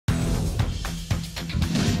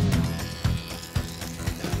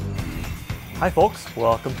Hi folks,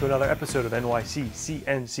 welcome to another episode of NYC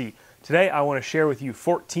CNC. Today I want to share with you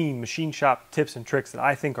 14 machine shop tips and tricks that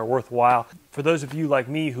I think are worthwhile. For those of you like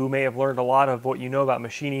me who may have learned a lot of what you know about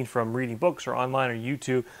machining from reading books or online or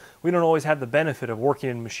YouTube, we don't always have the benefit of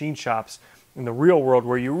working in machine shops in the real world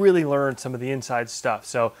where you really learn some of the inside stuff.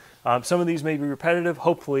 So some of these may be repetitive.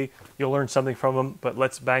 Hopefully you'll learn something from them, but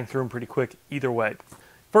let's bang through them pretty quick either way.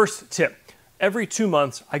 First tip. Every 2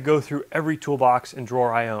 months, I go through every toolbox and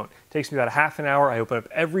drawer I own. It takes me about a half an hour. I open up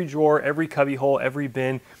every drawer, every cubby hole, every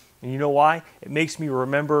bin. And you know why? It makes me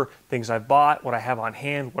remember things I've bought, what I have on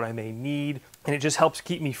hand, what I may need. And it just helps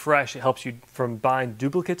keep me fresh. It helps you from buying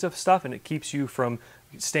duplicates of stuff, and it keeps you from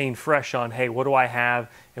staying fresh on, hey, what do I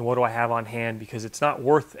have and what do I have on hand? Because it's not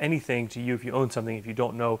worth anything to you if you own something if you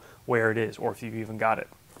don't know where it is or if you've even got it.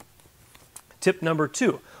 Tip number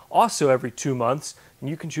 2, also every 2 months, and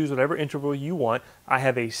you can choose whatever interval you want, I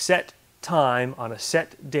have a set time on a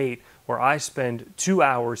set date where I spend 2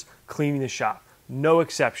 hours cleaning the shop. No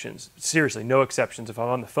exceptions. Seriously, no exceptions. If I'm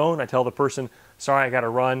on the phone, I tell the person, sorry, I got to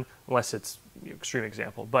run, unless it's an extreme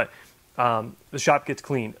example, but the shop gets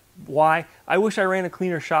cleaned. Why? I wish I ran a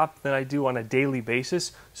cleaner shop than I do on a daily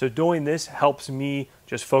basis, so doing this helps me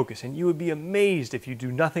just focus. And you would be amazed if you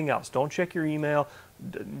do nothing else. Don't check your email,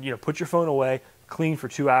 put your phone away, clean for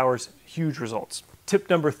 2 hours, huge results. Tip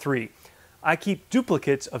number 3, I keep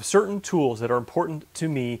duplicates of certain tools that are important to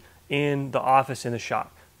me in the office, in the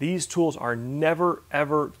shop. These tools are never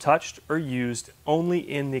ever touched or used, only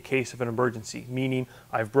in the case of an emergency, meaning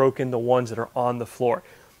I've broken the ones that are on the floor.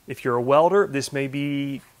 If you're a welder, this may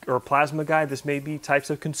be, or a plasma guy, this may be types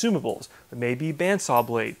of consumables. It may be bandsaw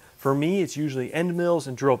blade. For me, it's usually end mills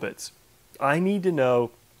and drill bits. I need to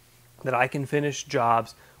know that I can finish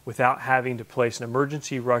jobs without having to place an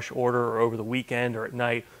emergency rush order or over the weekend or at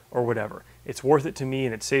night or whatever. It's worth it to me,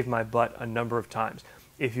 and it saved my butt a number of times.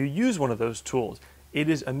 If you use one of those tools, it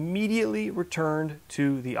is immediately returned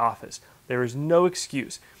to the office. There is no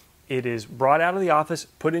excuse. It is brought out of the office,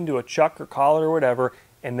 put into a chuck or collar or whatever,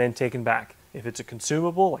 and then taken back. If it's a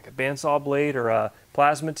consumable like a bandsaw blade or a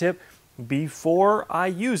plasma tip, before I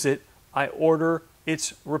use it, I order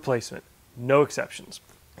its replacement. No exceptions.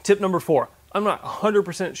 Tip number 4. I'm not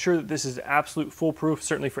 100% sure that this is absolute foolproof,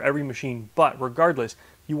 certainly for every machine, but regardless,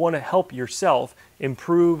 you want to help yourself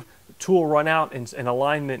improve tool run out and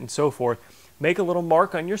alignment and so forth. Make a little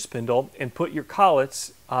mark on your spindle and put your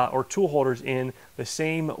collets or tool holders in the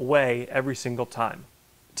same way every single time.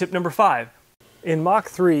 Tip number 5. In Mach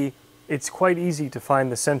 3, it's quite easy to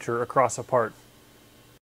find the center across a part.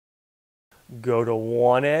 Go to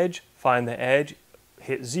one edge, find the edge,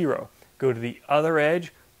 hit 0. Go to the other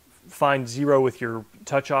edge, find 0 with your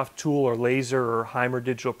touch-off tool or laser or Heimer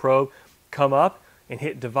digital probe, come up and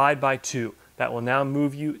hit divide by 2. That will now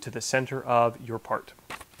move you to the center of your part.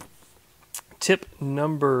 Tip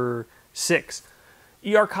number 6,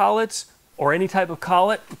 ER collets or any type of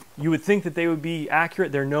collet, you would think that they would be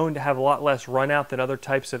accurate. They're known to have a lot less run out than other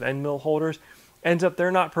types of end mill holders. Ends up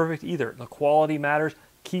they're not perfect either. The quality matters.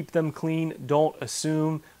 Keep them clean. Don't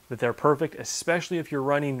assume that they're perfect, especially if you're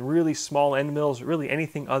running really small end mills, really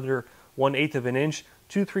anything under 1/8 of an inch.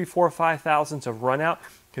 2, 3, 4, 5 thousandths of run out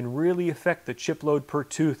can really affect the chip load per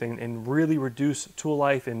tooth and really reduce tool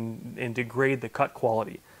life and degrade the cut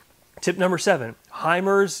quality. Tip number 7,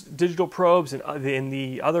 Heimer's digital probes and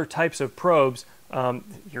the other types of probes,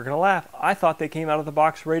 you're going to laugh. I thought they came out of the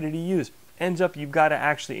box ready to use. Ends up you've got to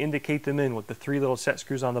actually indicate them in with the 3 little set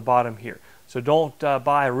screws on the bottom here. So don't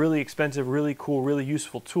buy a really expensive, really cool, really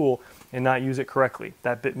useful tool and not use it correctly.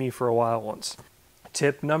 That bit me for a while once.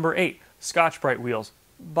 Tip number 8, Scotch-Brite wheels.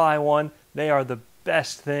 Buy one. They are the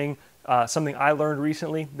best thing. Something I learned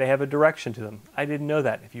recently, they have a direction to them. I didn't know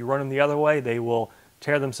that. If you run them the other way, they will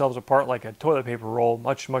tear themselves apart like a toilet paper roll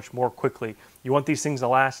much more quickly. You want these things to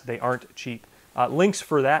last. They aren't cheap. Links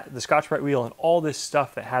for that, the Scotch-Brite wheel and all this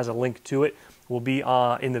stuff that has a link to it will be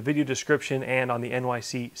in the video description and on the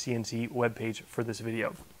NYC CNC webpage for this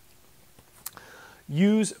video.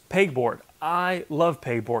 Use pegboard. I love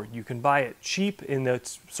pegboard. You can buy it cheap in the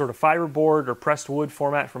sort of fiberboard or pressed wood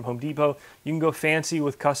format from Home Depot. You can go fancy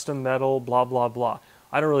with custom metal, blah, blah, blah.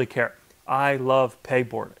 I don't really care. I love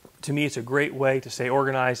pegboard. To me, it's a great way to stay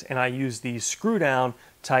organized, and I use these screw down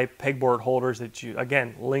type pegboard holders that you,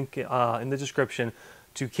 again, link in the description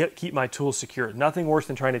to keep my tools secure. Nothing worse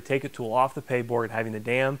than trying to take a tool off the pegboard and having the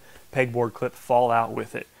damn pegboard clip fall out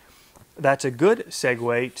with it. That's a good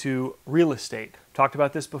segue to real estate. Talked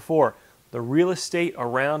about this before. The real estate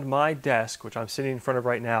around my desk, which I'm sitting in front of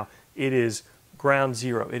right now, it is ground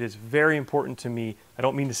zero. It is very important to me. I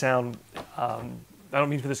don't mean to sound, I don't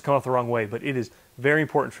mean for this to come off the wrong way, but it is very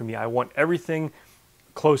important for me. I want everything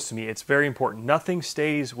close to me. It's very important. Nothing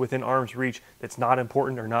stays within arm's reach that's not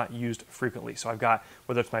important or not used frequently. So I've got,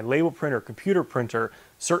 whether it's my label printer, computer printer,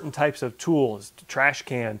 certain types of tools, trash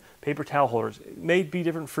can, paper towel holders. It may be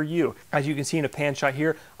different for you. As you can see in a pan shot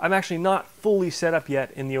here, I'm actually not fully set up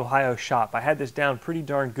yet in the Ohio shop. I had this down pretty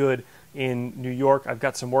darn good in New York. I've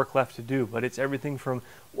got some work left to do, but it's everything from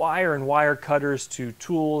wire and wire cutters to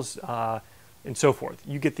tools and so forth.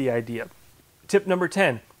 You get the idea. Tip number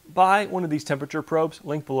 10. Buy one of these temperature probes,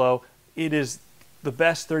 link below. It is the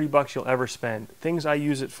best 30 bucks you'll ever spend. Things I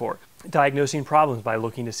use it for: diagnosing problems by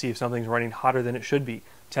looking to see if something's running hotter than it should be,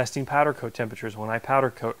 testing powder coat temperatures when I powder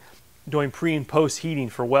coat, doing pre and post heating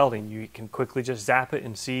for welding. You can quickly just zap it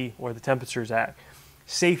and see where the temperature's at.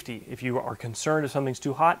 Safety: if you are concerned if something's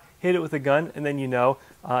too hot, hit it with a gun and then you know.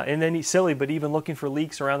 And then, silly, but even looking for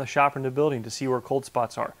leaks around the shop or in the building to see where cold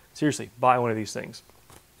spots are. Seriously, buy one of these things.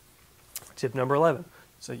 Tip number 11.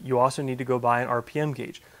 So you also need to go buy an RPM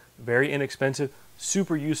gauge. Very inexpensive,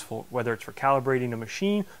 super useful, whether it's for calibrating a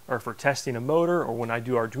machine or for testing a motor, or when I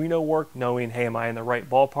do Arduino work, knowing, hey, am I in the right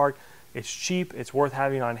ballpark? It's cheap, it's worth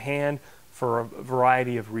having on hand for a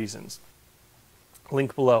variety of reasons.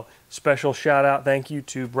 Link below. Special shout out, thank you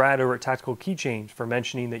to Brad over at Tactical Keychains for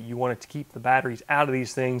mentioning that you wanted to keep the batteries out of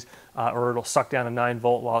these things or it'll suck down a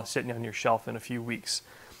 9-volt while it's sitting on your shelf in a few weeks.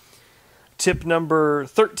 Tip number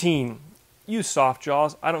 13. Use soft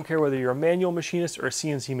jaws. I don't care whether you're a manual machinist or a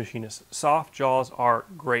CNC machinist. Soft jaws are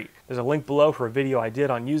great. There's a link below for a video I did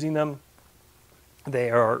on using them. They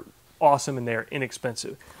are awesome and they are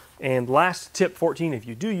inexpensive. And last tip 14, if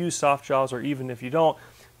you do use soft jaws or even if you don't,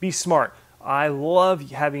 be smart. I love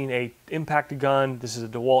having a impact gun. This is a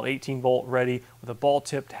DeWalt 18 volt ready with a ball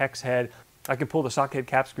tipped hex head. I can pull the socket head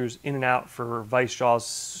cap screws in and out for vice jaws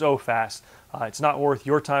so fast. It's not worth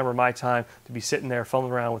your time or my time to be sitting there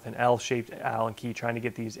fumbling around with an L-shaped Allen key trying to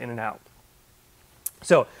get these in and out.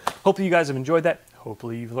 So hopefully you guys have enjoyed that.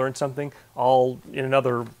 Hopefully you've learned something. In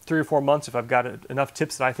another 3 or 4 months, if I've got enough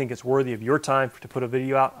tips that I think it's worthy of your time to put a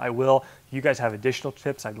video out, I will. If you guys have additional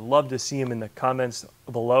tips, I'd love to see them in the comments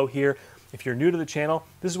below here. If you're new to the channel,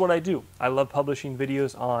 this is what I do. I love publishing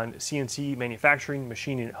videos on CNC manufacturing,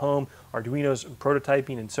 machining at home, Arduinos,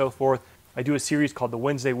 prototyping, and so forth. I do a series called the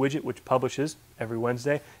Wednesday Widget, which publishes every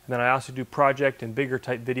Wednesday. And then I also do project and bigger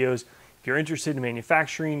type videos. If you're interested in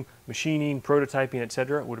manufacturing, machining, prototyping,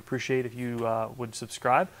 etc., would appreciate if you would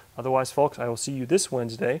subscribe. Otherwise, folks, I will see you this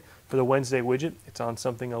Wednesday for the Wednesday Widget. It's on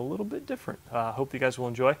something a little bit different. Hope you guys will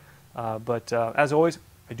enjoy. But as always,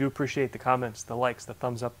 I do appreciate the comments, the likes, the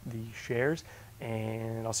thumbs up, the shares,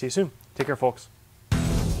 and I'll see you soon. Take care, folks.